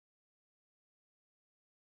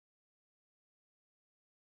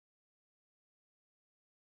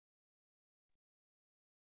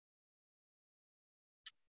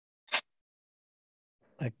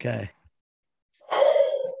Okay.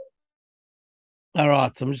 All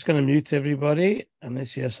right. So I'm just going to mute everybody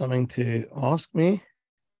unless you have something to ask me.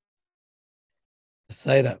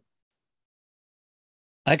 Say that.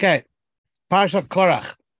 Okay. Parshat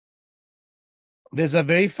Korach. There's a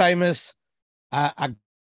very famous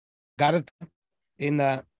Agarit in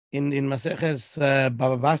Maseches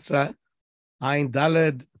Baba Basra, Ayin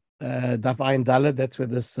Daled, Daf Ayin Daled. That's where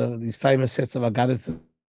these famous sets of Agarit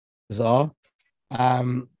are.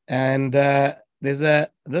 And there's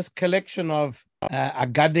this collection of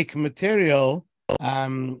Agadic material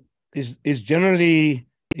is generally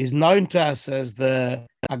known to us as the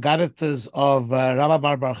Agaritas of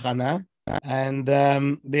Rabbi Bar Chana, and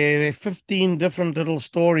there are 15 different little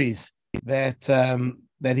stories that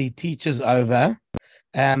he teaches over,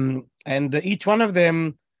 and each one of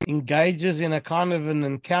them engages in a kind of an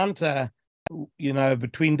encounter,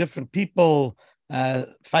 between different people,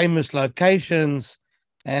 famous locations,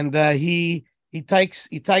 and he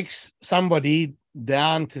takes somebody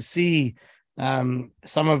down to see some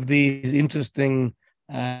of these interesting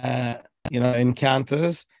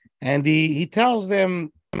encounters, and he tells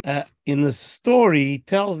them in the story, he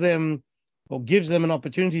tells them or gives them an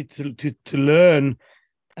opportunity to learn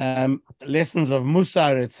lessons of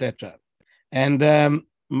Musar, etc. And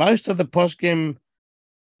most of the poskim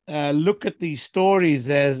look at these stories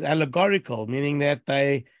as allegorical, meaning that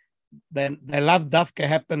they love dafka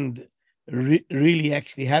happened, really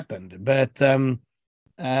actually happened, but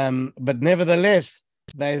nevertheless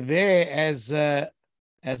they're there as a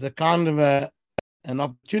kind of an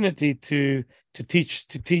opportunity to teach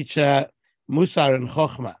Musar and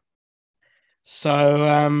Chokhmah.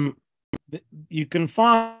 So you can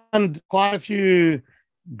find quite a few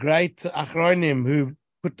great achronim who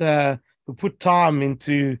put time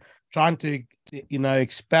into trying to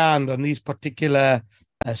expound on these particular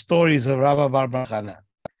stories of Rabbi Bar Chana.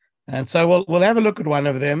 And so we'll have a look at one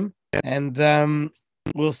of them, and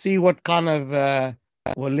we'll see what kind of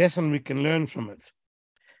lesson we can learn from it.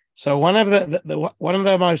 So one of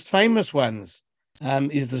the most famous ones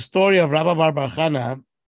is the story of Rabbi Bar Chana,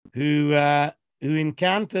 who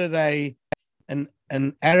encountered an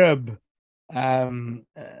Arab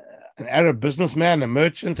businessman, a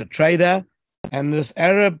merchant, a trader, and this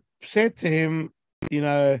Arab said to him,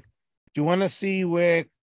 do you want to see where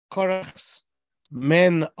Korach's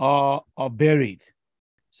men are buried?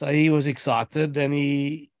 So he was excited, and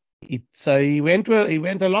he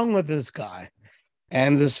went along with this guy,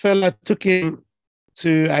 and this fellow took him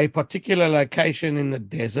to a particular location in the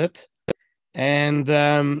desert, and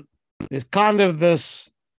there was kind of this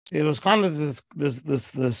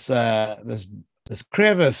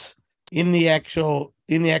crevice in the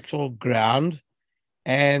actual ground,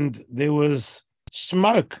 and there was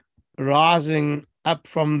smoke rising up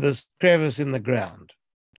from this crevice in the ground.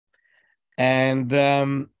 And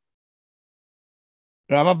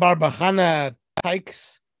Rabbi Bar Chana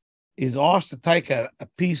is asked to take a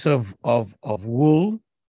piece of wool,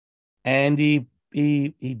 and he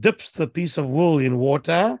dips the piece of wool in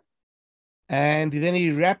water, and then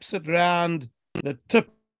he wraps it around the tip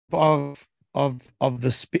of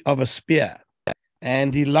a spear,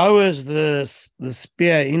 and he lowers the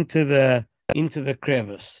spear into the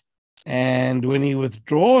crevice. And when he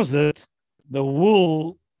withdraws it, the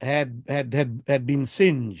wool had been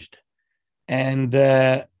singed, and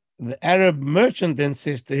the Arab merchant then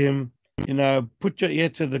says to him, put your ear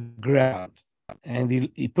to the ground. And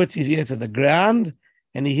he puts his ear to the ground,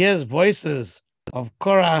 and he hears voices of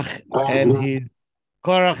Korach and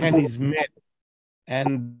his men,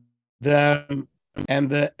 and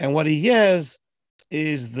what he hears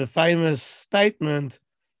is the famous statement,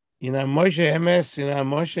 Moshe Emes,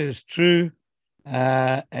 Moshe is true,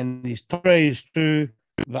 and his Torah is true,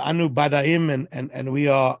 V'anu badaim, and we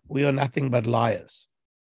are nothing but liars.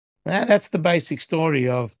 Now, that's the basic story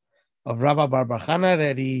of Rabbi Bar Chana,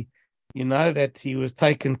 that he was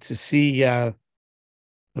taken to see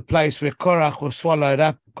the place where Korach was swallowed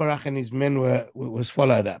up. Korach and his men were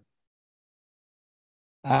swallowed up.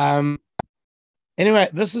 Anyway,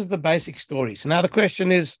 this is the basic story. So now the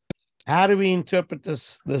question is, how do we interpret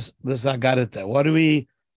this Agarita?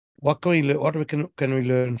 What can we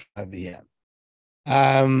learn from over here?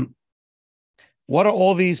 What are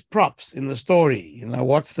all these props in the story?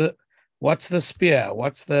 What's the spear?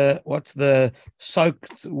 What's the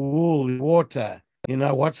soaked wool, water?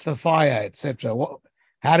 What's the fire, etc.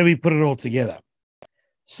 How do we put it all together?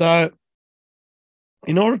 So,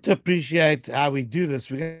 in order to appreciate how we do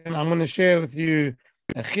this, I'm going to share with you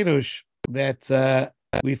a chidush that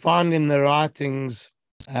we find in the writings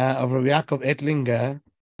of Rabbi Yaakov Ettlinger,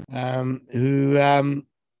 who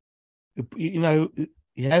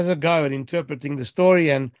he has a go at interpreting the story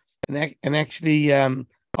and actually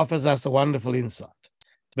offers us a wonderful insight.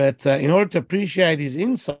 But in order to appreciate his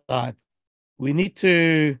insight, we need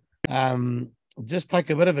to just take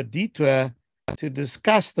a bit of a detour to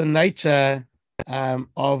discuss the nature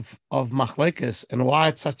of machlokes and why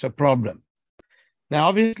it's such a problem. Now,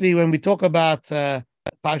 obviously, when we talk about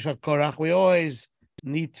Parshat Korach, we always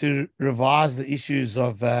need to revise the issues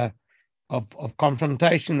of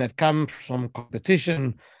confrontation that comes from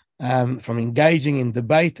competition, from engaging in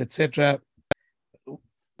debate, etc.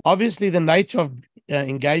 Obviously, the nature of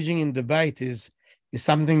engaging in debate is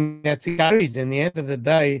something that's encouraged. In the end of the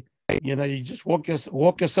day, you just walk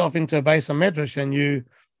yourself into a base of medrash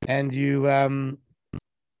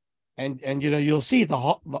and you'll see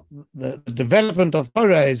the development of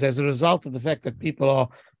Torah is as a result of the fact that people are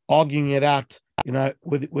arguing it out,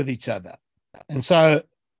 with each other. And so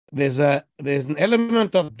there's an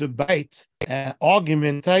element of debate,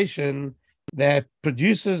 argumentation that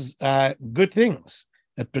produces good things.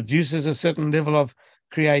 It produces a certain level of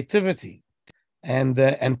creativity and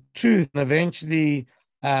truth, and eventually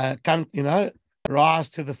rise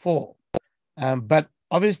to the fore. But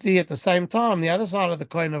obviously, at the same time, the other side of the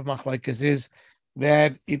coin of machlokes is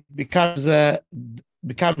that it becomes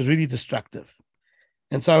really destructive.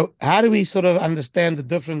 And so, how do we sort of understand the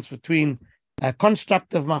difference between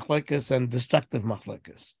constructive machlokes and destructive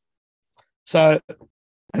machlokes? So,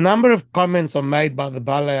 a number of comments are made by the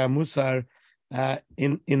Balei Musar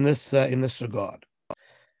in this regard.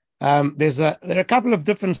 There are a couple of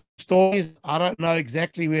different stories. I don't know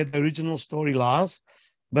exactly where the original story lies,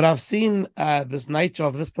 but I've seen this nature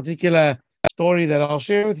of this particular story that I'll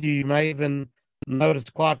share with you. You may even know it's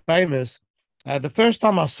quite famous. The first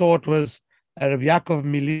time I saw it was Rabbi Yaakov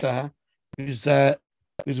Milita, who's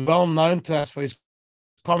well known to us for his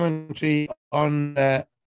commentary on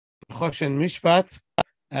Choshen Mishpat.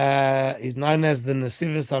 He's known as the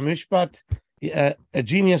Nesivos HaMishpat, a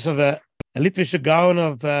genius of a Litvish Gaon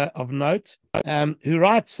of note, who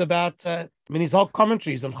writes about his whole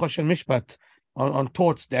commentaries on Choshen Mishpat, on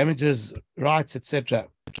torts, damages, rights, etc.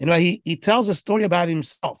 He tells a story about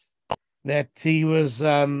himself that he was,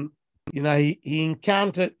 he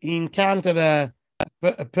encountered a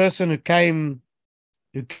person who came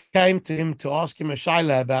to him to ask him a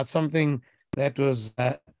shaila about something that was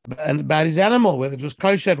about his animal, whether it was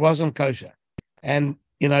kosher, it wasn't kosher, and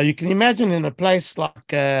you can imagine in a place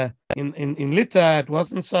like in Lita, it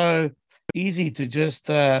wasn't so easy to just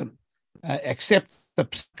accept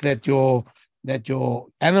that your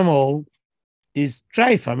animal is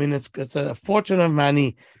treif. I mean, it's a fortune of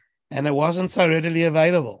money, and it wasn't so readily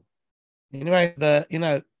available. Anyway,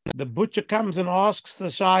 the butcher comes and asks the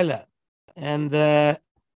shaila, and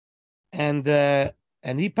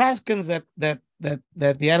he paskins that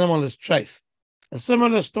the animal is treif. A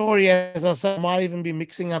similar story, as I said, might even be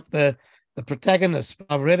mixing up the protagonists.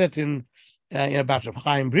 I've read it in about Reb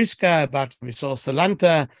Chaim Briska, about Vishal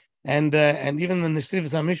Salanta, and even the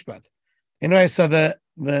Nesivos HaMishpat. Anyway, so the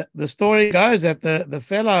story goes that the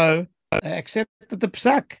fellow accepted the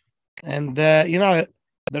psak, and the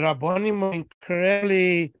Rabbonim were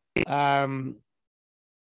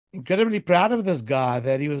incredibly proud of this guy,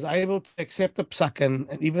 that he was able to accept the psak, and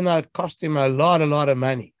even though it cost him a lot of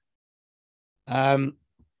money.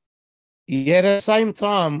 Yet at the same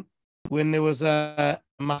time, when there was a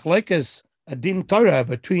machlokes, a din Torah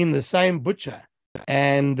between the same butcher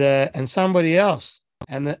and somebody else,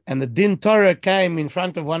 and the din Torah came in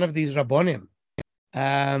front of one of these rabbonim,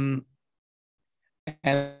 and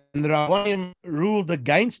the rabbonim ruled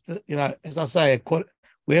against as I say,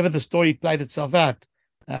 wherever the story played itself out,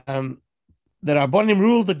 the rabbonim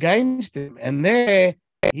ruled against him, and there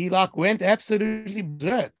he went absolutely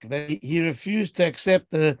berserk. He refused to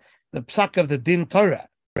accept the psak of the din Torah,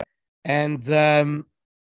 and the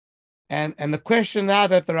question now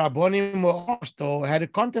that the rabbonim were asked or had to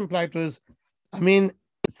contemplate was,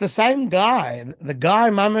 it's the same guy. The guy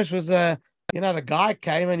mamash was the guy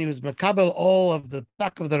came and he was makabel all of the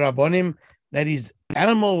psak of the rabbonim, that his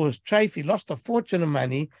animal was treif. He lost a fortune of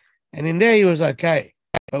money, and in there he was okay.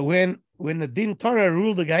 But when the din Torah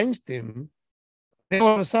ruled against him, then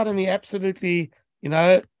all of a sudden he absolutely,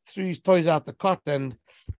 threw his toys out the cot, and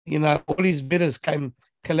all his bidders came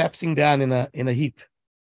collapsing down in a heap.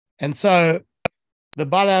 And so the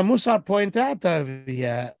Balei Musar point out over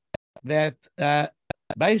here that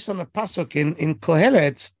based on a pasuk in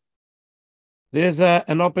Kohelet, there's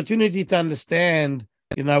an opportunity to understand,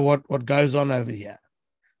 what goes on over here.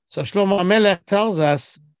 So Shlomo Melech tells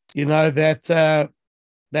us, that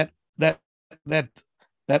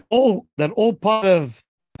all part of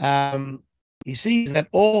he sees that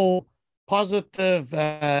all positive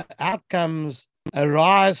outcomes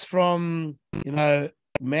arise from,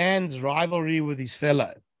 man's rivalry with his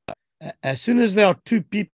fellow. As soon as there are two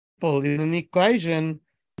people in an equation,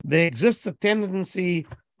 there exists a tendency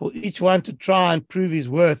for each one to try and prove his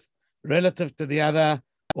worth relative to the other,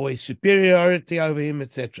 or his superiority over him,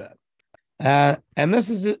 etc. And this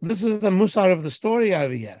is the musar of the story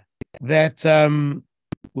over here, that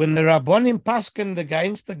when the Rabbonim paskened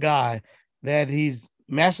against the guy that his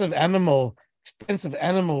massive animal, expensive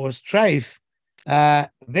animal was treif,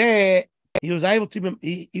 there he was able to,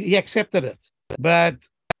 he accepted it. But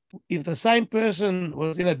if the same person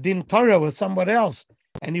was in a din Torah with somebody else,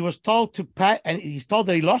 and he was told to pay, and he's told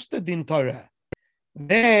that he lost the din Torah,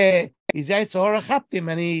 there he's chapped him,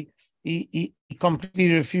 and he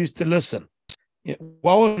completely refused to listen.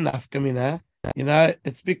 What was enough, Kamina?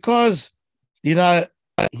 It's because, yeah,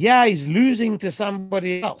 he's losing to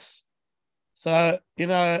somebody else. So, when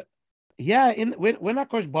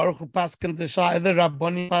Akash Baruch Hu paskin the Shah, the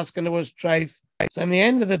Rabboni paskin was treif. So in the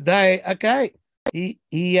end of the day, okay,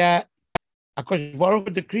 Akash Baruch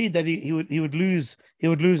Hu decreed that he would lose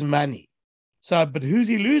money. So, but who's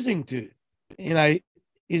he losing to?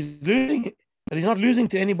 He's losing, but he's not losing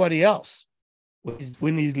to anybody else.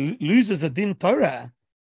 When he loses a din Torah,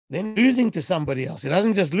 then losing to somebody else. He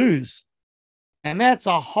doesn't just lose, and that's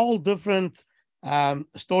a whole different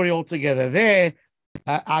story altogether. There,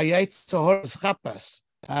 ayat sohor's chapas,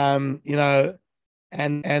 and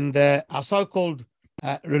our so-called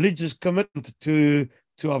religious commitment to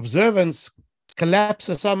observance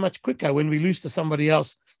collapses so much quicker when we lose to somebody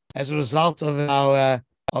else as a result of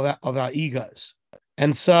our egos.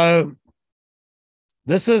 And so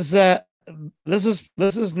this is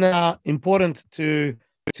now important to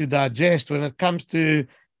digest when it comes to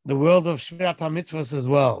the world of Shmirat HaMitzvahs as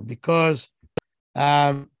well, because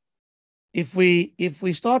if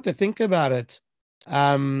we start to think about it,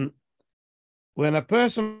 when a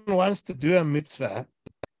person wants to do a mitzvah,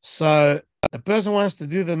 so a person wants to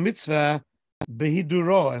do the mitzvah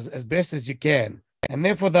behiduro as best as you can, and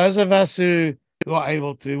therefore those of us who are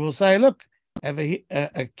able to will say, look, have a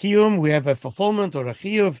kiyum, we have a fulfillment or a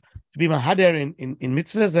chiyuv to be mahader in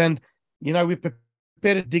mitzvahs, and we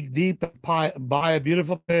prepare to dig deep and buy a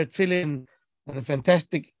beautiful pair of tefillin and a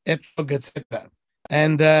fantastic etrog, etc.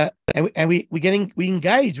 And we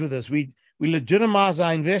engage with this. We legitimize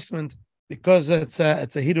our investment because it's a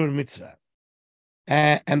hidur mitzvah.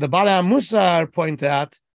 And the Bala Musar point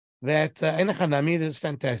out that Enechanami, this is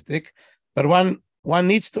fantastic, but one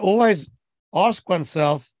needs to always ask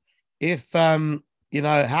oneself if how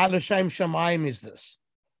l'shem shamayim is this?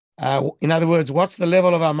 In other words, what's the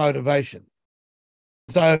level of our motivation?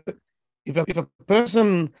 So if a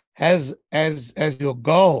person has as your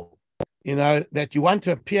goal, that you want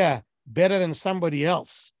to appear better than somebody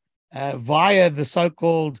else via the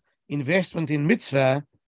so-called investment in mitzvah,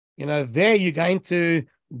 there you're going to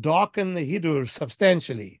darken the hidur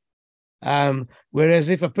substantially. Whereas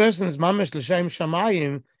if a person is mamash l'shem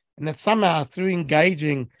shamayim, and that somehow through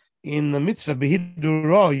engaging in the mitzvah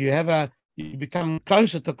behiduro, you become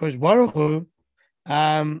closer to Kosh Baruch Hu,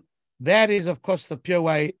 that is, of course, the pure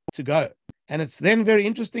way to go. And it's then very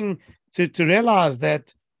interesting to realize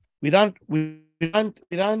that we don't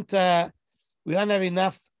have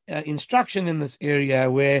enough instruction in this area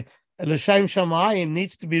where l'shem shamayim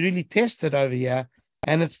needs to be really tested over here,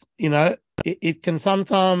 and it's it can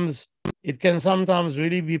sometimes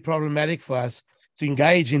really be problematic for us to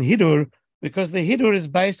engage in hidur, because the hidur is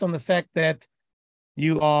based on the fact that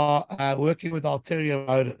you are working with ulterior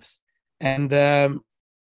motives, and that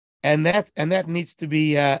needs to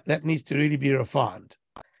really be refined.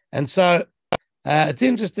 And so it's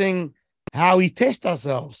interesting how we test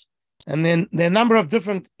ourselves. And then there are a number of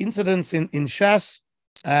different incidents in Shas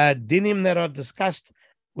dinim that are discussed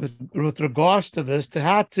with regards to this, to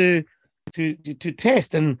how to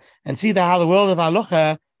test and see how the world of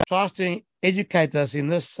halacha tries to educate us in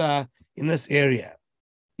this area.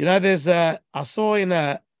 There's I saw in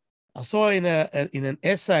an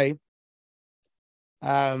essay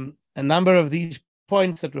a number of these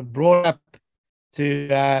points that were brought up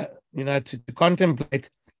to contemplate.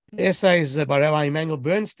 Essays by Rabbi Emmanuel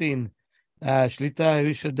Bernstein, Shlita,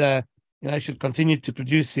 who should continue to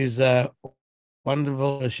produce his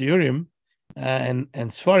wonderful shiurim and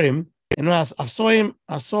sforim. And I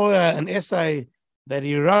saw an essay that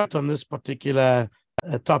he wrote on this particular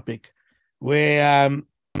topic, where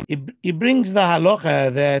he brings the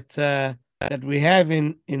halacha that we have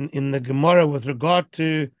in the Gemara with regard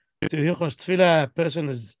to hilchos tefillah. A person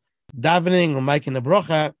is davening or making a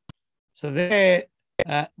bracha. So there,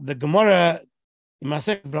 the Gemara in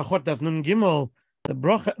Masech Brachot Daf Nun Gimel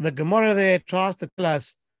the Gemara there tries to tell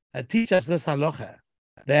us, teach us this halacha,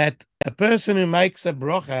 that a person who makes a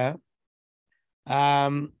bracha,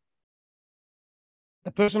 the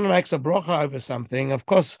person who makes a bracha over something, of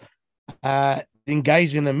course,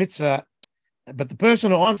 engaged in a mitzvah, but the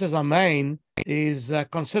person who answers amen is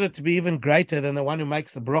considered to be even greater than the one who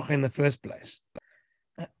makes the bracha in the first place.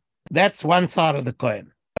 That's one side of the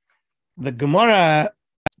coin. The Gemara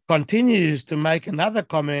continues to make another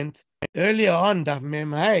comment earlier on, Daf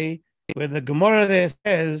Mem Hey, where the Gemara there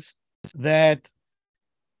says that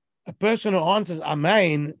a person who answers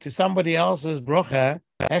amen to somebody else's bracha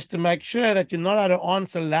has to make sure that you're not allowed to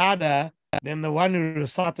answer louder than the one who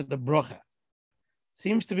recited the bracha.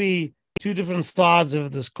 Seems to be two different sides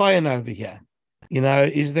of this coin over here.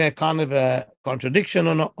 Is there kind of a contradiction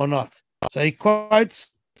or not? So he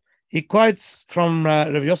quotes from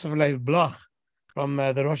Rav Yosef Leib Bloch, from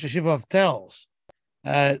the Rosh Hashiva of Telz.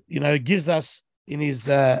 He gives us in his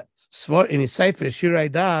Sefer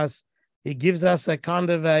Shirei Das, he gives us a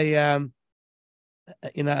kind of a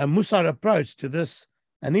Musar approach to this,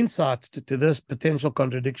 an insight to this potential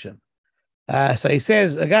contradiction. So he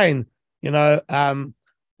says again,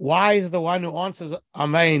 why is the one who answers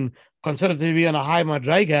amen considered to be on a high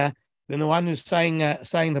madrega than the one who's saying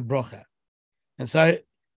the bracha? And so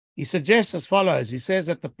he suggests as follows. He says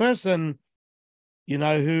that the person,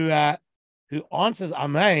 who answers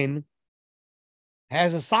amen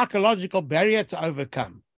has a psychological barrier to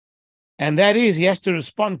overcome, and that is he has to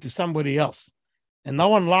respond to somebody else. And no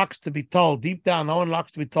one likes to be told, deep down, no one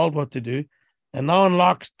likes to be told what to do, and no one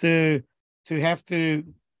likes to have to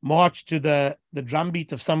march to the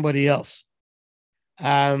drumbeat of somebody else.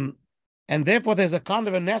 And therefore, there's a kind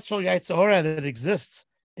of a natural Yetzer Hara that exists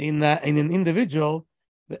in an individual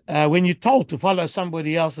when you're told to follow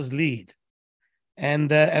somebody else's lead.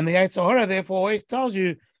 And the Yetzer Hara, therefore, always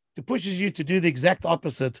pushes you to do the exact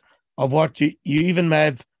opposite of what you even may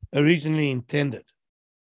have originally intended.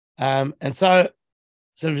 And so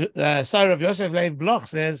Rav Yosef Leib Bloch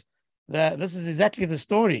says that this is exactly the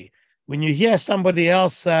story. When you hear somebody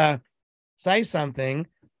else say something,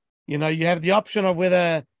 you have the option of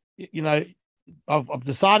whether, of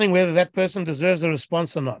deciding whether that person deserves a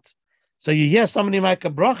response or not. So you hear somebody make a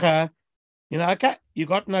bracha, okay, you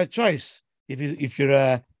got no choice. If you're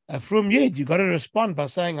a frum yid, you got to respond by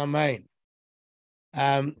saying amen.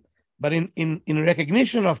 But in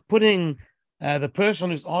recognition of putting the person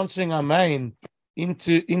who's answering amen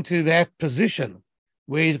into that position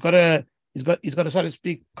where he's got to, so to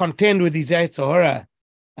speak, contend with his Yetzer Hara,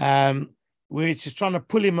 which is trying to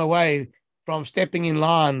pull him away from stepping in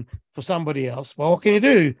line for somebody else. Well, what can he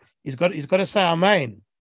do? He's got to say amen.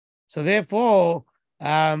 So therefore,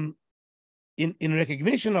 in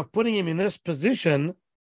recognition of putting him in this position,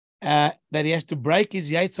 that he has to break his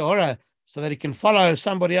Yetzer Hara so that he can follow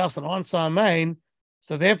somebody else and answer amen.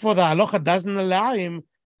 So therefore, the halacha doesn't allow him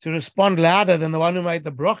to respond louder than the one who made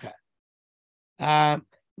the bracha.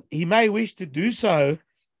 He may wish to do so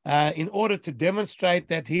in order to demonstrate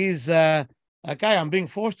that he's okay, I'm being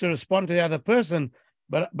forced to respond to the other person,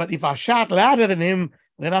 but if I shout louder than him,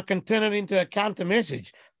 then I can turn it into a counter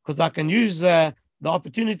message, because I can use the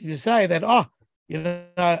opportunity to say that,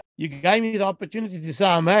 you gave me the opportunity to say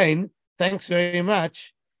amen, thanks very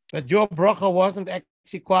much, but your bracha wasn't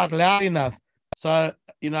actually quite loud enough. So,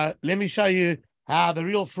 let me show you how the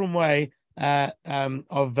real frum way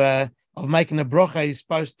of making a bracha is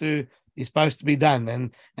supposed to be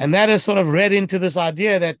done. And that is sort of read into this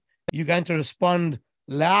idea that you're going to respond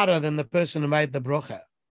louder than the person who made the bracha.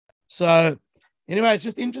 So anyway, it's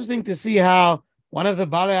just interesting to see how one of the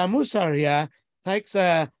Balei Musar here takes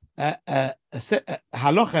a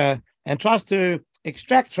halacha and tries to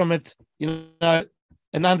extract from it,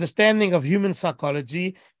 an understanding of human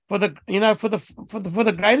psychology for the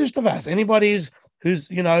greatest of us. Anybody who has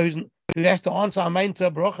to answer amen to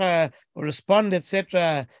a bracha or respond,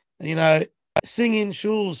 etc., sing in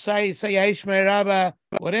shuls, say Yesh Mei Rabbah,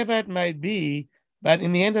 whatever it may be. But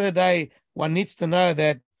in the end of the day, one needs to know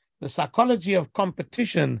that the psychology of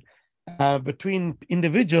competition between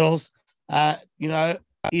individuals,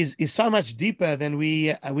 is so much deeper than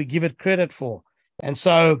we give it credit for. And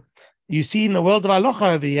so you see in the world of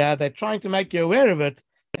halacha over here, they're trying to make you aware of it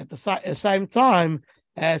at the same time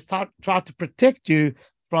as try to protect you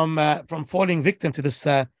from falling victim to this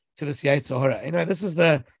Yetzer Hara. This is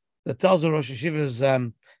the Telz Rosh Hashiva's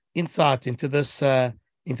insight into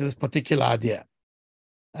this particular idea.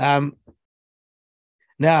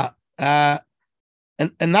 Now,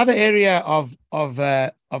 another area of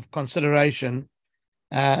consideration,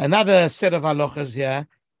 another set of halachas here,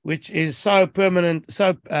 which is so pertinent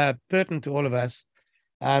to all of us,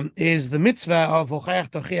 is the mitzvah of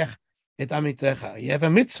Hochayach Tochiach et Amitecha. You have a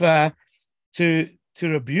mitzvah to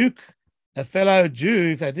rebuke a fellow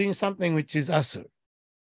Jew if they're doing something which is asur.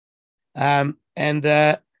 And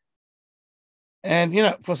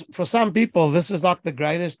for some people, this is like the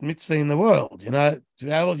greatest mitzvah in the world. To be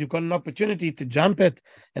able, you've got an opportunity to jump at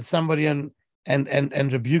somebody and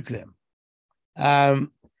rebuke them.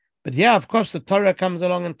 But yeah, of course, the Torah comes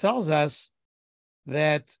along and tells us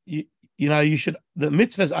that you should. The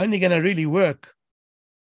mitzvah is only going to really work.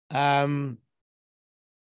 If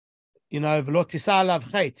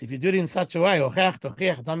you do it in such a way,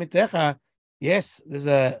 yes, there's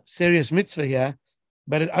a serious mitzvah here,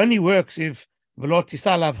 but it only works if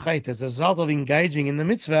as a result of engaging in the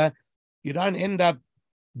mitzvah, you don't end up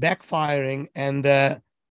backfiring and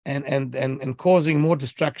causing more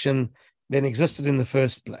destruction than existed in the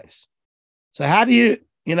first place. So how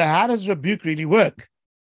does rebuke really work?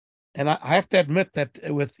 And I have to admit that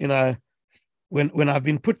with when I've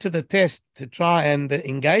been put to the test to try and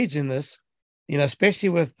engage in this, especially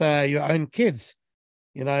with your own kids,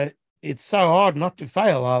 it's so hard not to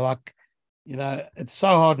fail. It's so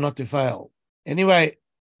hard not to fail. Anyway,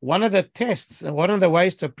 one of the tests and one of the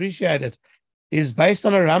ways to appreciate it is based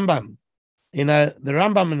on a Rambam. The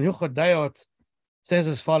Rambam in Hilchot Dayot says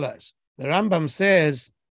as follows. The Rambam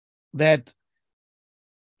says that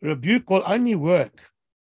rebuke will only work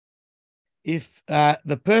if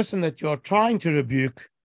the person that you're trying to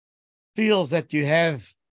rebuke feels that you have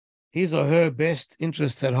his or her best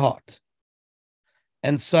interests at heart.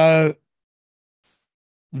 And so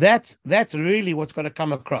that's really what's got to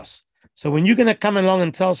come across. So when you're going to come along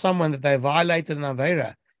and tell someone that they violated an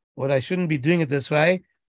Aveira or they shouldn't be doing it this way,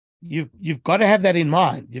 you've got to have that in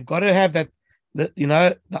mind. You've got to have that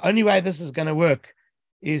the only way this is going to work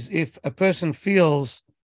is if a person feels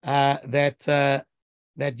that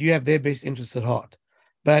you have their best interests at heart.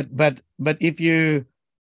 But if you're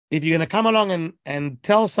going to come along and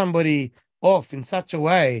tell somebody off in such a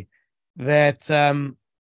way that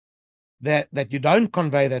that you don't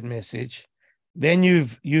convey that message, then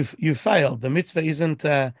you've failed. The mitzvah isn't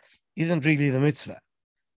really the mitzvah.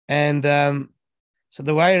 And so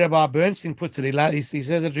the way Rabbi Bernstein puts it, he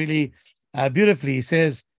says it really beautifully. He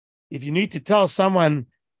says, if you need to tell someone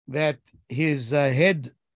that his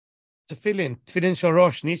head tefillin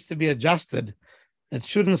shorosh needs to be adjusted, it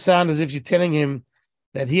shouldn't sound as if you're telling him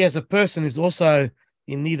that he as a person is also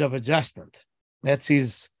in need of adjustment. That's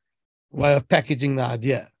his way of packaging the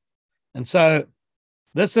idea. And so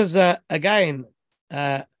this is, again,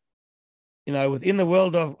 within the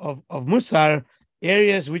world of Musar,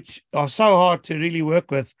 areas which are so hard to really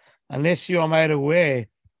work with unless you are made aware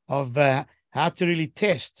of how to really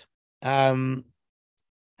test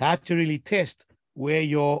where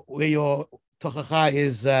your tochacha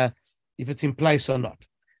is, if it's in place or not.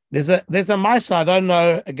 There's a Maisa, I don't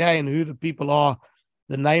know again who the people are,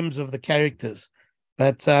 the names of the characters,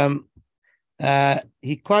 but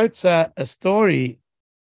he quotes a story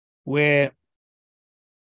where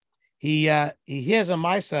he hears a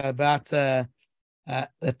Maisa about that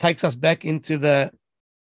takes us back into the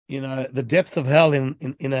depths of hell in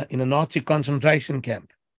a Nazi concentration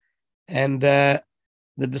camp, and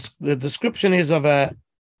the description is of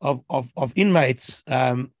inmates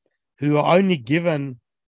who are only given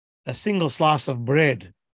a single slice of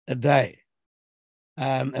bread a day,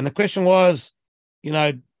 and the question was,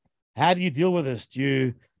 how do you deal with this?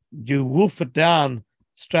 Do you wolf it down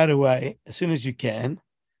straight away as soon as you can,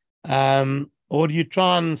 or do you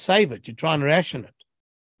try and save it? You try and ration it,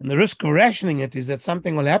 and the risk of rationing it is that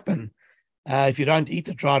something will happen if you don't eat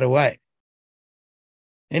it right away.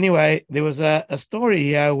 Anyway, there was a story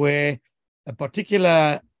here where a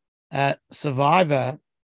particular survivor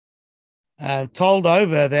told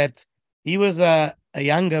over that he was a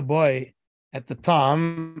younger boy at the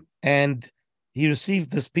time, and he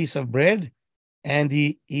received this piece of bread, and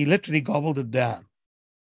he literally gobbled it down.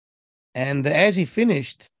 And as he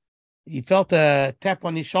finished, he felt a tap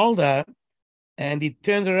on his shoulder, and he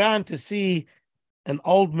turns around to see an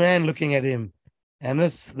old man looking at him. And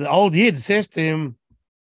the old Yid says to him,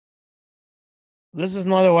 "This is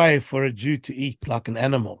not a way for a Jew to eat like an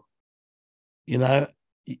animal. You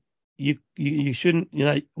shouldn't,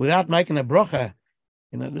 without making a bracha,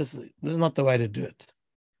 this is not the way to do it."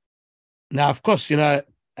 Now, of course, how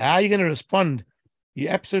are you going to respond?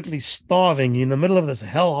 You're absolutely starving. You're in the middle of this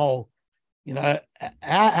hellhole.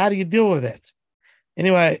 How do you deal with that?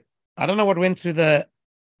 Anyway, I don't know what went through the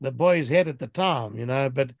boy's head at the time,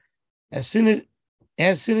 but as soon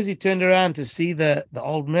as he turned around to see the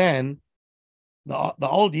old man, the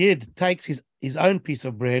old Yid takes his own piece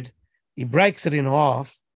of bread, he breaks it in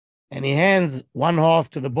half, and he hands one half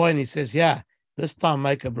to the boy, and he says, "Yeah, this time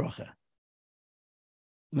make a bracha."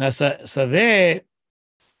 So there,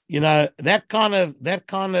 that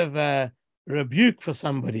kind of rebuke for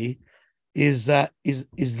somebody is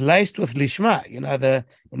laced with lishma.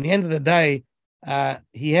 In the end of the day,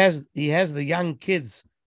 he has the young kids.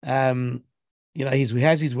 He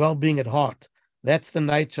has his well-being at heart. That's the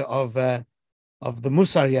nature of the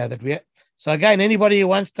musar that we. So again, anybody who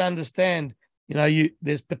wants to understand,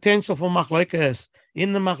 there's potential for machlokas.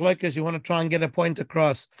 In the machlokas, you want to try and get a point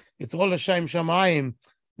across. It's all Hashem Shamayim.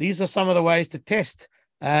 These are some of the ways to test,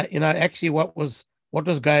 actually what was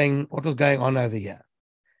going on over here.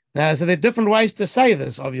 Now, so there are different ways to say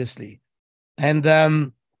this, obviously, and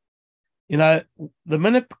the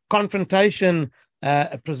minute confrontation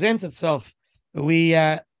presents itself, we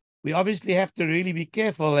obviously have to really be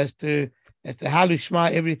careful as to how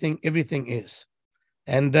lishma everything is,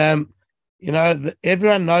 and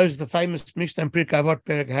everyone knows the famous Mishnah in Pirkei Avot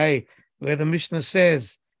Perek Hey, where the Mishnah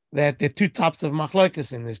says that there are two types of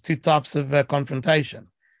machlokas and there's two types of confrontation.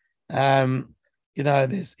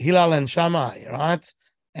 There's Hillel and Shammai, right?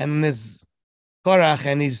 And there's Korach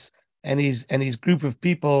and his group of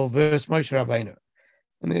people versus Moshe Rabbeinu.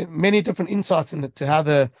 And there are many different insights into how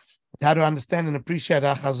to understand and appreciate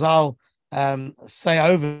how Chazal say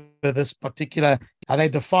over this particular, how they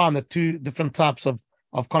define the two different types of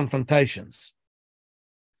confrontations.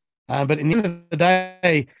 But in the end of the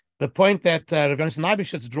day, the point that Rav Yonatan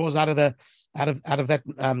Eibishitz draws out of that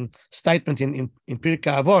statement in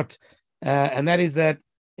Pirkei Avot, and that is that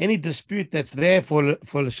any dispute that's there for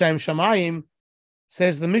L'Shem Shamayim,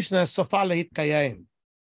 says the Mishnah, Sofa Lehit Kayim,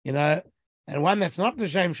 and one that's not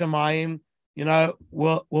L'Shem Shamayim,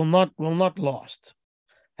 will not last.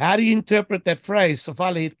 How do you interpret that phrase, Sofa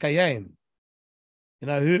Lehit Kayim?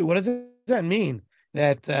 What does that mean?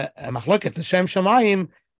 That Machloket L'Shem Shamayim,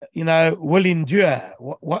 will endure.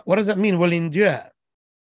 What does that mean? Will endure.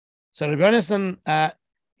 So Rabbi Yonasan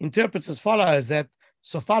interprets as follows: that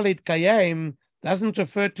Sofa Lehit Kayim doesn't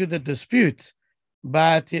refer to the dispute,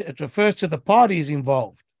 but it refers to the parties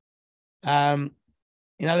involved. In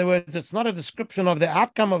other words, it's not a description of the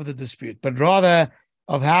outcome of the dispute, but rather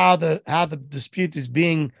of how the dispute is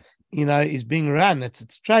being run. It's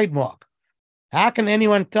its trademark. How can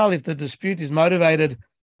anyone tell if the dispute is motivated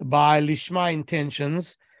by lishma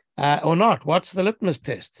intentions or not? What's the litmus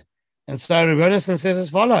test? And so Rabbi Yonasan says as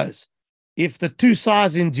follows: if the two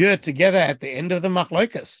sides endure together at the end of the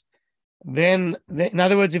machlokas, then in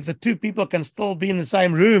other words, if the two people can still be in the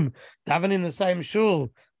same room, daven in the same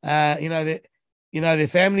shul, their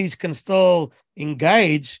families can still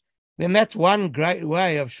engage, then that's one great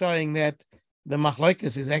way of showing that the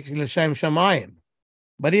machlokas is actually l'shem shamayim.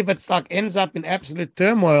 But if it's ends up in absolute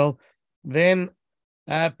turmoil, then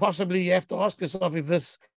possibly you have to ask yourself if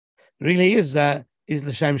this really is l'shem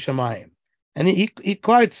shamayim. And he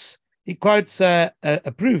quotes a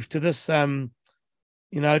proof to this.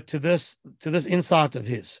 To this insight of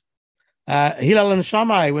his. Hillel and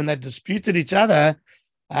Shammai, when they disputed each other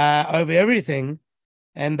over everything,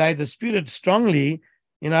 and they disputed strongly,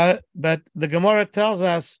 but the Gemara tells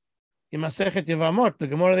us in Masechet Yevamot, the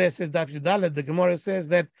Gemara there says, Daf Yudalet, the Gemara says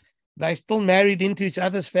that they still married into each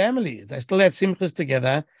other's families. They still had simchas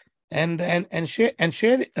together and shared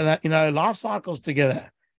life cycles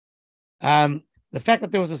together. The fact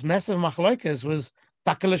that there was this massive machlokas was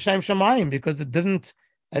Takal L'Shem Shamayim, because it didn't,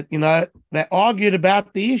 they argued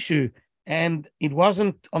about the issue, and it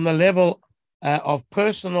wasn't on the level of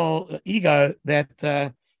personal ego that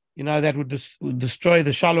that would destroy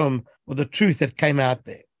the shalom or the truth that came out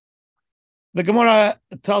there. The Gemara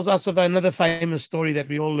tells us of another famous story that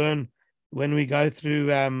we all learn when we go through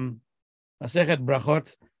Masechet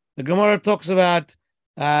Brachot. The Gemara talks about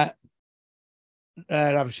Rav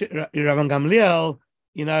Gamliel,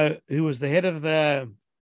 who was the head of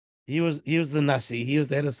he was the Nasi, he was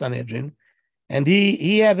the head of Sanhedrin, and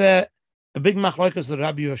he had a big machlokas with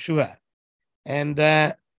Rabbi Yoshua, and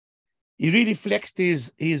he really flexed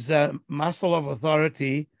his muscle of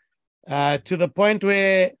authority to the point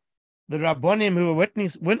where the Rabbonim who were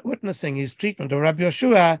witnessing his treatment of Rabbi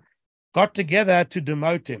Yoshua got together to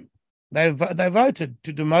demote him. They voted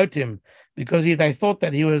to demote him because they thought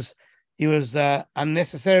that he was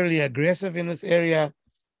unnecessarily aggressive in this area,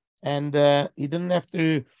 and he didn't have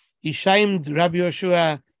to. He shamed Rabbi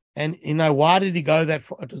Yoshua, and why did he go that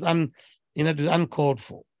far? It was it was uncalled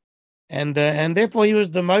for, and therefore he was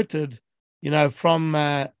demoted,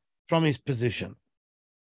 from his position.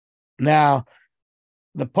 Now,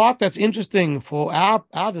 the part that's interesting for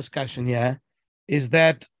our discussion here is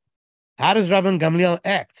that how does Rabban Gamliel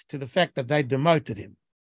act to the fact that they demoted him?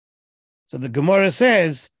 So the Gemara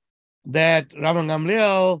says that Rabban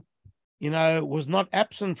Gamliel, was not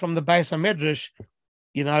absent from the Beis HaMedrash,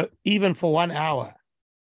 even for 1 hour.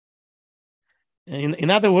 In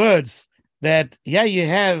other words, that you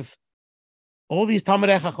have all these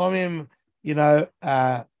Talmidei Chachamim,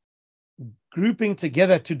 grouping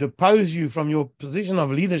together to depose you from your position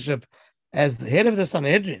of leadership as the head of the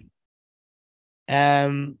Sanhedrin.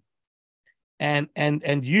 And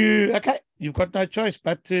you've got no choice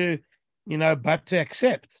but to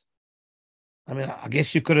accept. I mean, I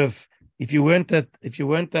guess you could have, if you weren't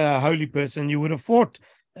a holy person, you would have fought.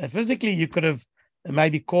 Physically, you could have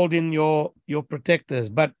maybe called in your protectors.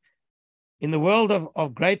 But in the world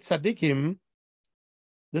of great tzaddikim,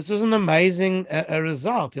 this was an amazing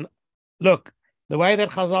result. And look, the way that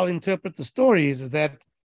Chazal interpret the stories is that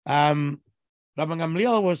Rabban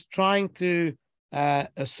Gamliel was trying to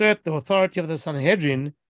assert the authority of the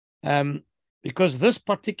Sanhedrin, because this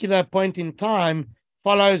particular point in time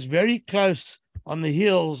follows very close on the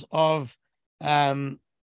heels of the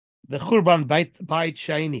Churban Beit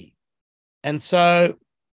Sheni. And so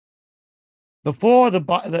before the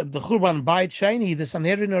Churban Beit Sheni, the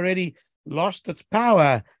Sanhedrin already lost its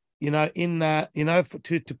power, to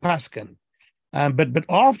Paskin. But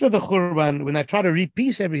after the Churban, when they try to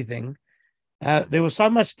repiece everything, there was so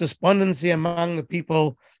much despondency among the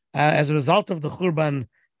people as a result of the Churban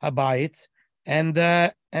Habayit, and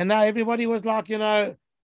now everybody was like, do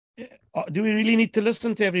we really need to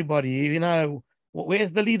listen to everybody?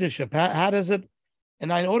 Where's the leadership? How does it?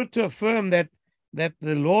 And in order to affirm that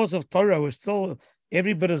the laws of Torah were still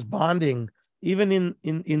every bit as binding, even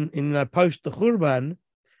in post the Churban,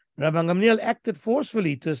 Rabban Gamliel acted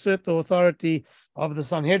forcefully to assert the authority of the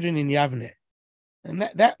Sanhedrin in Yavne. And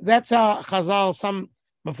that's how Chazal, some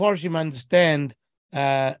Meforshim understand,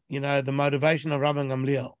 the motivation of Rabban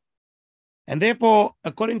Gamliel. And therefore,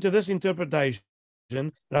 according to this interpretation,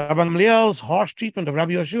 Rabban Gamliel's harsh treatment of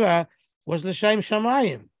Rabbi Yoshua was l'shem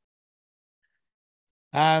shamayim.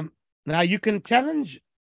 Now you can challenge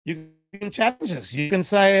this. You can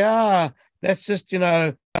say, that's just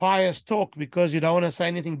pious talk because you don't want to say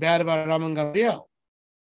anything bad about Rabban Gamliel.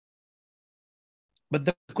 But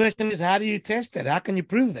the question is, how do you test that? How can you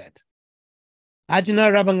prove that? How do you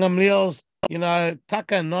know Rabban Gamliel's,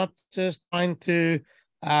 taka, not just trying to,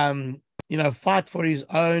 fight for his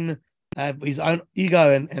own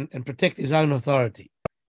ego and protect his own authority?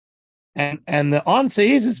 And the answer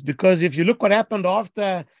is, it's because if you look what happened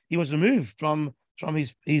after he was removed from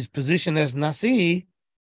his position as Nasi,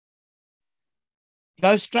 he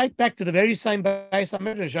goes straight back to the very same Beis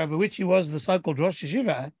HaMedrash over which he was the so-called Rosh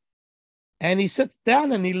Yeshiva, and he sits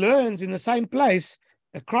down and he learns in the same place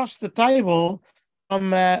across the table from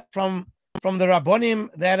the Rabbonim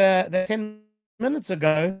that 10 minutes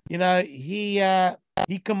ago, he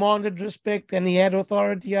commanded respect and he had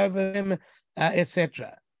authority over them,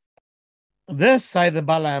 etc. This, say the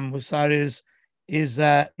Balaam Musar, is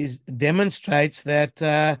demonstrates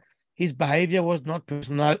that his behavior was not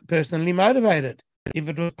personally motivated. If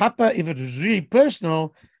it was really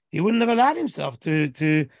personal, he wouldn't have allowed himself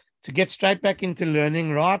to get straight back into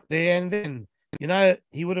learning right there and then.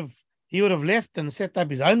 He would have left and set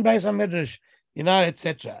up his own Beis HaMedrash,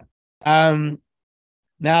 etc.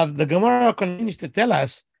 Now the Gemara continues to tell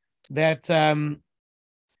us that Rabban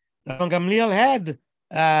Gamliel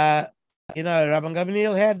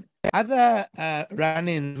had other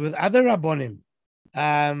run-ins with other Rabbonim,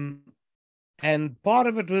 and part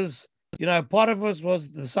of it was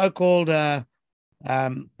the so-called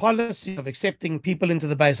policy of accepting people into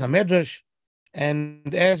the Beis HaMedrash.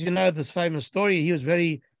 And as you know, this famous story, he was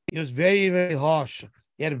very, very harsh.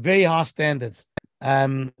 He had very high standards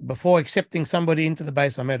before accepting somebody into the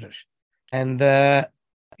Beis HaMedrash. And the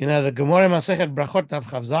Gemara Masechet Brachot Tav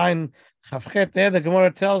Chav Zayin Chavchet, there the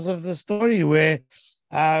Gemara tells of the story where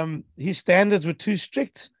his standards were too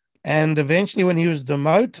strict, and eventually when he was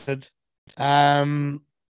demoted,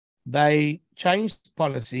 they changed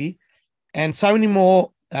policy, and so many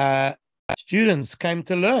more students came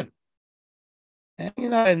to learn. And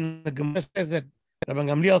and the Gemara says that Rabban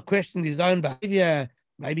Gamliel questioned his own behavior.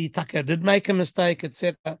 Maybe Taka did make a mistake,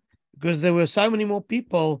 etc., because there were so many more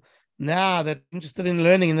people now that interested in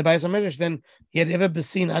learning in the Beis HaMedrash than he had ever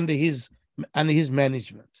seen under his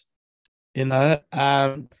management.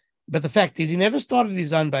 But the fact is, he never started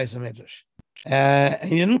his own Beis HaMedrash. And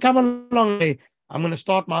he didn't come along and say, I'm going to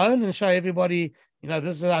start my own and show everybody,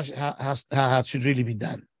 this is how it should really be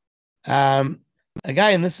done.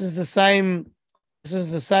 Again, this is the same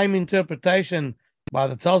interpretation by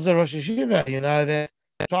the Telzer Rosh Yeshiva, that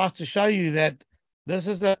tries to show you that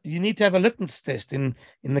you need to have a litmus test in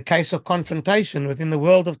the case of confrontation within the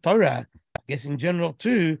world of Torah, I guess in general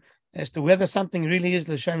too, as to whether something really is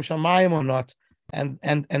l'shem shamayim or not. And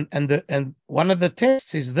one of the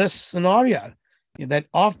tests is this scenario, that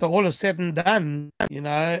after all is said and done,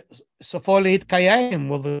 safoli hit kayim,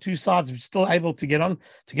 will the two sides be still able to get on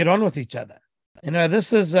with each other?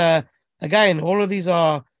 This is again, all of these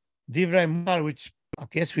are divrei mutar, which I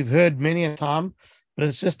guess we've heard many a time, but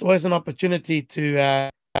it's just always an opportunity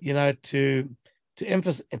to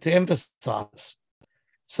emphasize.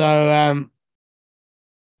 So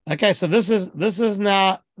okay, so this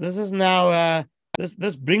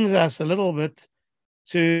brings us a little bit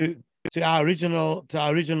to our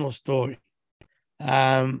original story.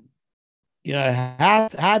 How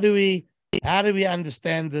do we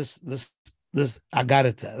understand this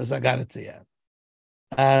agarita here?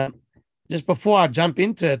 Just before I jump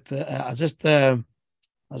into it, I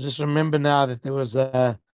just remember now that there was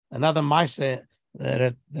another Maaseh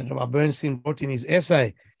that Rabbi Bernstein brought in his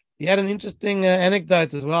essay. He had an interesting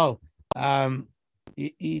anecdote as well.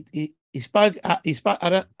 He spoke.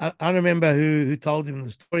 I don't remember who told him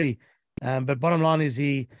the story, but bottom line is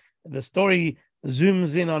the story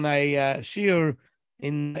zooms in on a shiur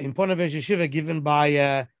in Ponevezh Yeshiva given by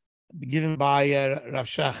Rav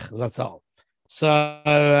Shach Zatzal.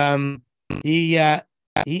 So he had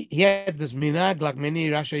this minhag, like many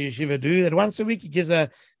Rashi Yeshiva do, that once a week he gives a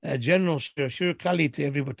general shiur klali to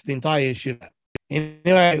everybody, to the entire yeshiva.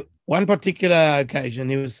 Anyway, one particular occasion,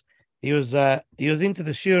 he was into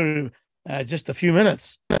the shiur just a few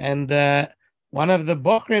minutes, and one of the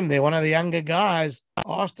bochrim there, one of the younger guys,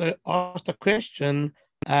 asked a question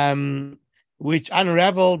which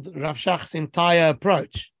unraveled Rav Shach's entire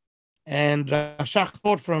approach. And Rav Shach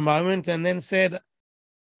thought for a moment and then said,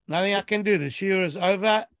 "Nothing I can do. The shiur is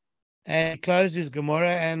over." And he closed his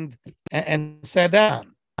Gemara and sat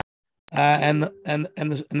down. And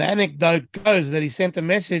the anecdote goes that he sent a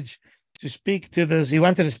message to speak to this. He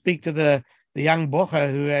wanted to speak to the young bocher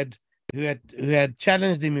who had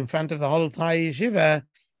challenged him in front of the whole entire yeshiva,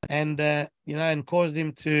 and caused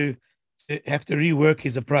him to have to rework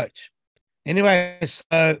his approach. Anyway,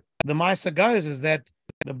 so the Maaseh goes is that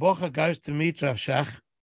the bocher goes to meet Rav Shach,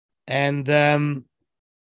 and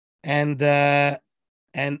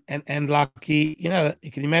like he,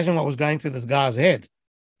 you can imagine what was going through this guy's head.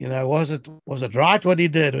 Was it right what he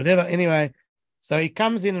did, whatever? Anyway, so he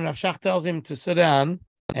comes in and Rav Shach tells him to sit down,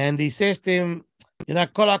 and he says to him,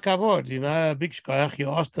 kol hakavod, big shkoyach, you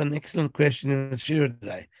asked an excellent question in the shiur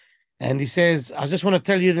today. And he says, I just want to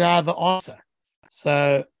tell you now the answer.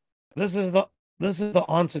 So this is the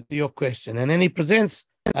answer to your question. And then he presents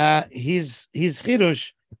his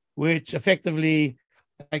chidush, which effectively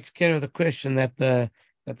takes care of the question that the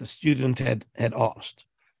student had asked.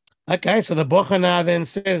 Okay, so the bocher now then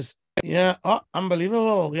says,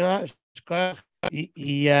 unbelievable,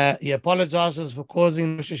 he apologizes for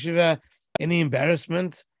causing Rosh Yeshiva any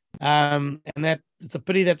embarrassment, and that it's a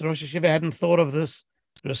pity that Rosh Yeshiva hadn't thought of this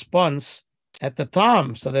response at the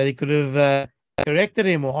time, so that he could have corrected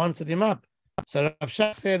him or answered him up. So Rav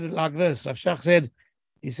Shach said like this. Rav Shach said,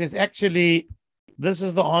 he says, actually, this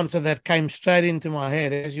is the answer that came straight into my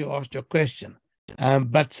head as you asked your question.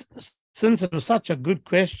 But since it was such a good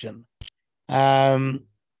question,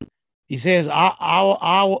 he says,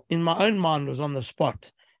 I in my own mind was on the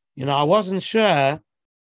spot. I wasn't sure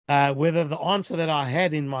whether the answer that I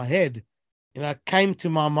had in my head, came to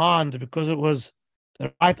my mind because it was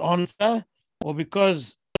the right answer, or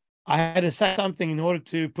because I had to say something in order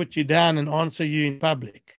to put you down and answer you in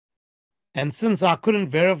public. And since I couldn't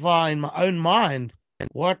verify in my own mind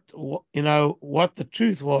what the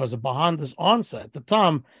truth was behind this answer at the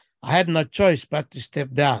time, I had no choice but to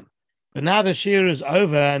step down. But now the shiur is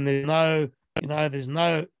over, and there's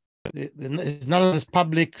none of this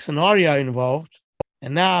public scenario involved.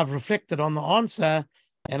 And now I've reflected on the answer,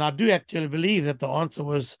 and I do actually believe that the answer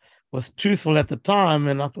was truthful at the time,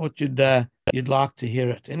 and I thought you'd like to hear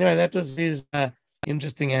it. Anyway, that was his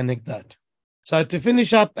interesting anecdote. So to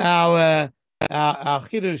finish up our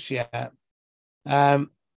chidush here,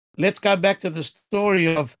 let's go back to the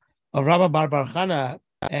story of Rabbi Bar Chana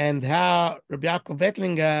and how Rabbi Yaakov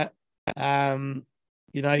Vettlinger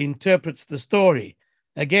interprets the story.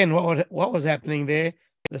 Again, what was happening there?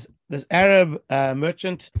 This Arab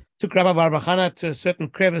merchant took Rabbi Bar Chana to a certain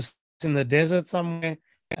crevice in the desert somewhere,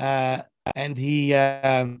 and he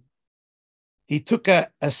took a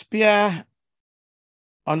spear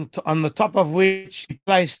on the top of which he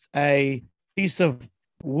placed a piece of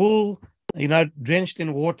wool, drenched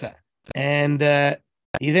in water, and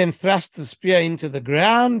he then thrust the spear into the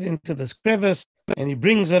ground, into this crevice, and he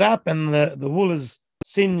brings it up, and the wool is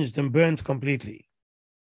singed and burnt completely.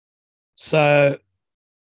 So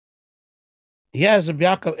here's Rabbi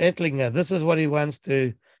Yaakov Ettlinger. This is what he wants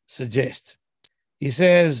to suggest. He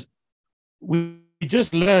says, we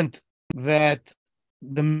just learned that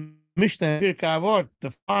the Mishnah Pirkei Avot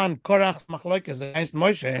defined Korach's machlokas against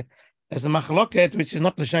Moshe as a machloket which is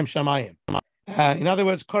not l'shem shamayim. In other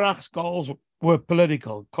words, Korach's goals were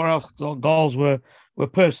political. Korach's goals were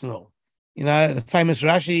personal. The famous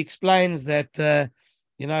Rashi explains that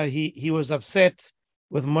he was upset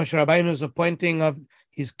with Moshe Rabbeinu's appointing of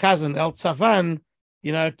his cousin El Tzafan,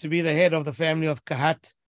 to be the head of the family of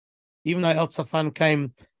Kahat, even though El Tzafan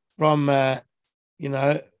came from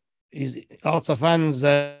his El Tzafan's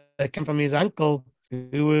came from his uncle,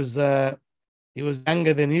 who was he was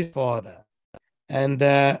younger than his father, and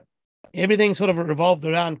everything sort of revolved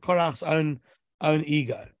around Korach's own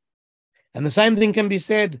ego. And the same thing can be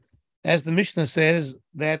said, as the Mishnah says,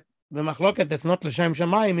 that the machloket that's not l'shem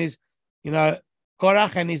shamayim is,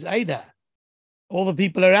 Korach and his Ada, all the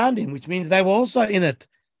people around him, which means they were also in it,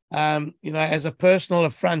 as a personal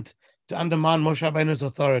affront to undermine Moshe Rabbeinu's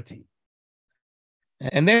authority.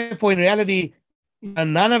 And therefore, in reality,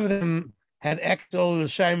 none of them had actual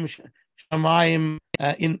l'shem shamayim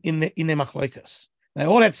in their machlokas. They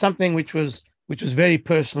all had something which was very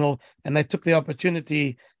personal, and they took the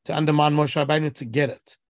opportunity to undermine Moshe Rabbeinu to get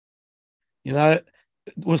it.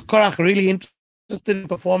 Was Korach really interested in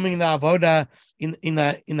performing the avoda in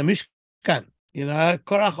the Mishkan?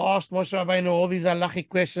 Korach asked Moshe Rabbeinu all these halachic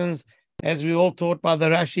questions, as we all taught by the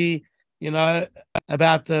Rashi,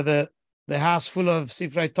 about the house full of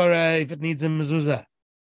Sifrei Torah, if it needs a mezuzah,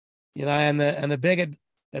 and the beged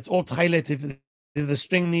that's all tchelet, if the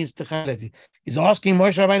string needs tchelet. He's asking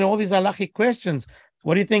Moshe Rabbeinu all these halachic questions.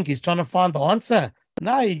 What do you think? He's trying to find the answer?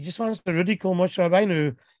 No, he just wants to ridicule Moshe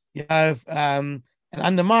Rabbeinu, and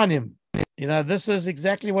undermine him. This is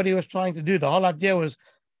exactly what he was trying to do. The whole idea was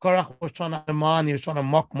Korach was trying to undermine, he was trying to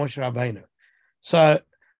mock Moshe Rabbeinu. So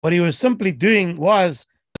what he was simply doing was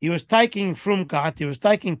he was taking Frumkat, he was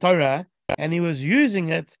taking Torah, and he was using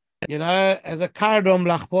it, as a kardom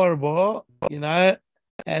lachpor bo,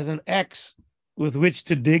 as an axe with which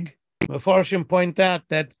to dig. Mefarshim point out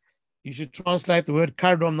that you should translate the word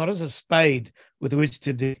kardom not as a spade with which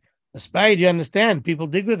to dig. A spade, you understand, people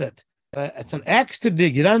dig with it. It's an axe to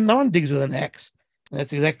dig. No one digs with an axe. And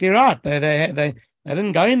that's exactly right. They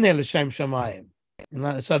didn't go in there l'shem shamayim.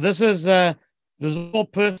 So this is all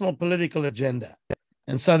personal political agenda.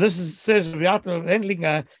 And so says Rabbi Yaakov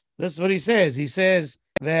Endlinger. This is what he says. He says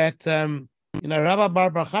that Rabbi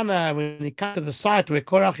Bar Bachana, when he comes to the site where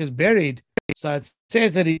Korach is buried, so it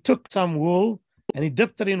says that he took some wool and he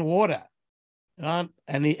dipped it in water, right?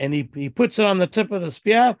 And he puts it on the tip of the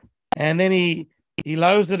spear, and then he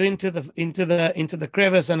lowers it into the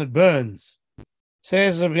crevice, and it burns.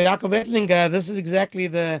 Says Rabbi Yaakov Ettlinger, this is exactly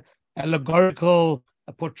the allegorical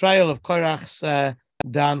portrayal of Korach's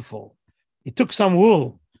downfall. He took some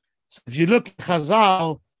wool. So if you look at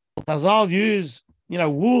Chazal use,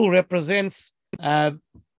 wool represents the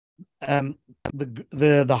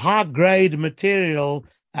high grade material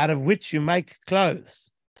out of which you make clothes,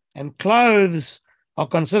 and clothes are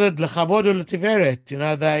considered lechavod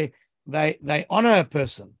u'letiveret. They honor a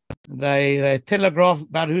person. They telegraph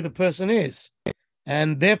about who the person is,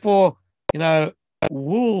 and therefore,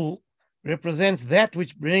 wool represents that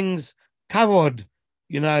which brings kavod,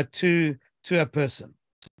 to a person,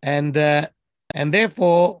 and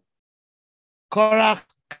therefore, Korach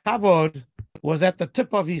kavod was at the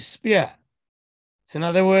tip of his spear. So in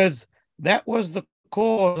other words, that was the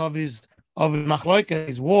cause of his machloka,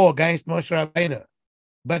 his war against Moshe Rabbeinu.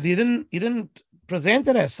 But he didn't present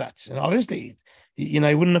it as such. And obviously, he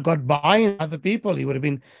wouldn't have got by other people. He would have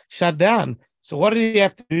been shut down. So what did he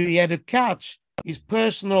have to do? He had to couch his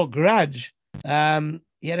personal grudge. He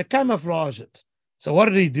had to camouflage it. So what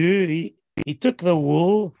did he do? He took the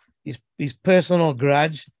wool, his personal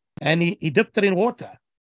grudge, and he dipped it in water.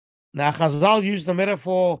 Now Chazal used the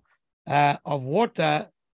metaphor of water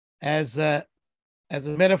as a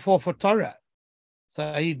metaphor for Torah.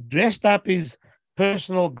 So he dressed up his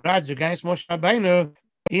personal grudge against Moshe Rabbeinu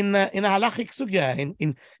in a halachic sugya,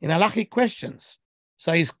 in halachic questions.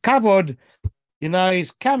 So he's covered,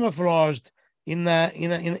 he's camouflaged in a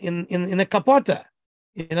kapota,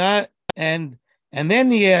 and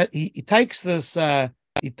then he takes this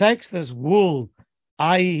wool,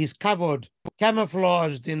 i.e. he's covered,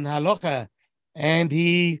 camouflaged in halacha, and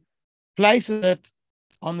he places it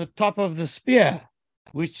on the top of the spear,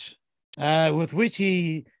 with which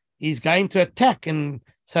he's going to attack and,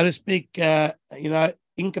 so to speak,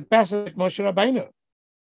 incapacitate Moshe Rabbeinu.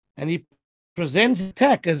 And he presents the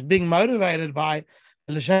attack as being motivated by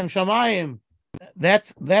l'shem shamayim.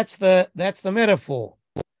 That's the metaphor.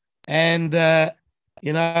 And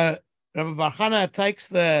Rabbi Bar Chana takes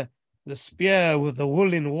the spear with the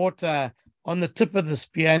wool in water on the tip of the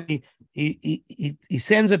spear, and he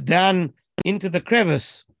sends it down into the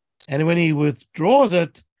crevice. And when he withdraws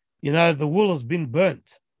it, the wool has been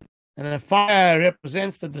burnt. And the fire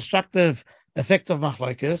represents the destructive effects of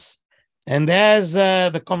machlokes. And as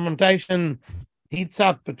the confrontation heats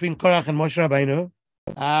up between Korach and Moshe Rabbeinu,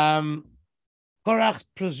 Korach's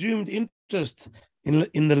presumed interest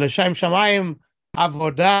in the L'Shem Shamayim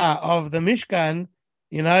avodah of the Mishkan,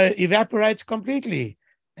 evaporates completely,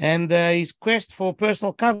 and his quest for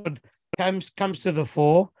personal kavod comes to the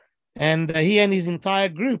fore, and he and his entire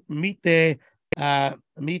group meet their end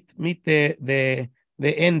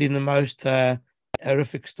in the most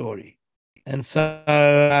horrific story. And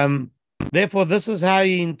so, therefore, this is how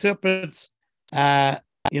he interprets,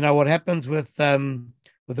 what happens with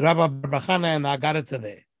Rabbi Bar Chana and the Agarata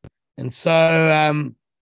there. And so,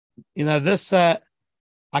 this, I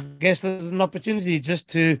guess this is an opportunity just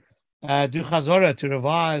to do chazorah, to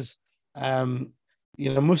revise,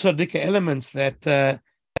 Musardika elements that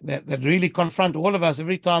really confront all of us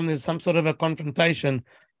every time there's some sort of a confrontation,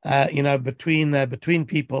 between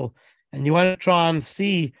people, and you want to try and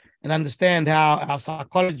see and understand how our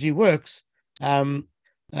psychology works.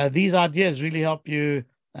 These ideas really help you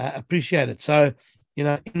appreciate it. So,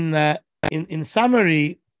 in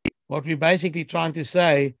summary, what we're basically trying to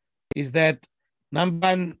say is that, number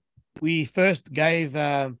one, we first gave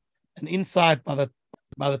an insight by the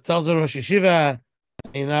Telzer Rosh Yeshiva,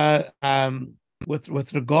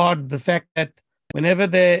 with regard to the fact that whenever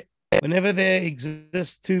there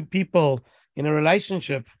exists two people in a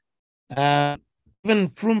relationship, even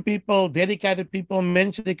frum people, dedicated people,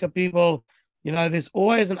 menschliche people, there's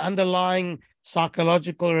always an underlying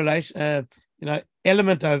psychological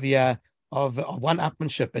element over here of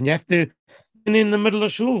one-upmanship. And you have to, in the middle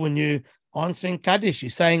of shul, when you answering Kaddish, you're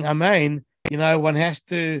saying Amen, one has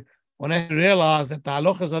to realize that the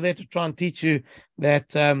halachas are there to try and teach you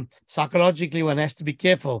that psychologically one has to be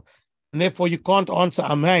careful. And therefore you can't answer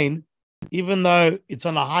Amen, even though it's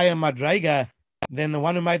on a higher madrega than the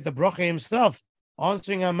one who made the bracha himself.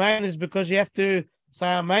 Answering Amen is because you have to say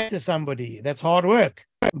Amen to somebody. That's hard work.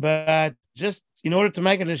 But just in order to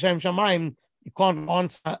make it L'Shem Shamayim, you can't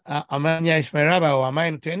answer Amen Yeshmei Rabba or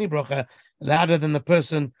Amen to any bracha louder than the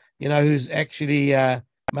person, who's actually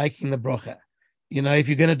making the bracha. If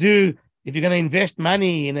you're going to invest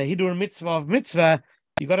money in a hidur mitzvah of mitzvah,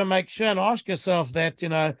 you got to make sure and ask yourself that,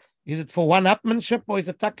 is it for one-upmanship or is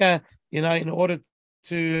it taka, in order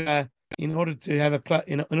to have in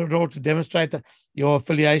order to demonstrate your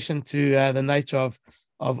affiliation to the nature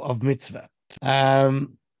of mitzvah.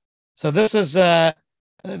 So this is then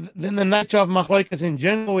the nature of machlokas in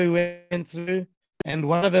general we went through, and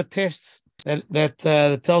one of the tests that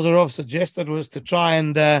the Telzer Rov suggested was to try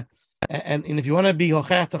and if you want to be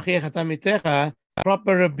hochach tochiach atamitecha,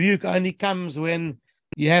 proper rebuke only comes when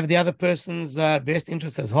you have the other person's best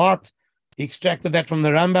interest at heart. He extracted that from the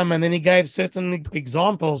Rambam, and then he gave certain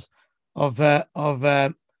examples of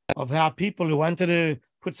how people who wanted to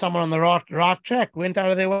put someone on the right track went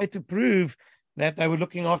out of their way to prove that they were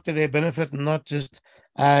looking after their benefit and not just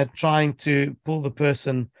trying to pull the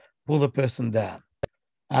person down.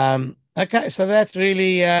 Okay, so that's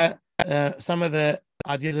really some of the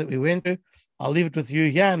ideas that we went through. I'll leave it with you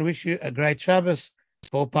here and wish you a great Shabbos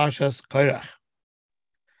for Parshat Korach.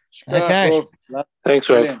 Okay. Thanks,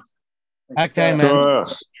 Rav. Okay, man. Sure.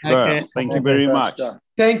 Okay. Thank you very much.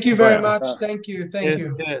 Thank you very much. Thank you.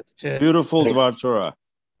 Cheers. Beautiful Dvar Torah.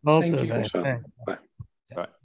 Also, Thank you. thanks. Bye.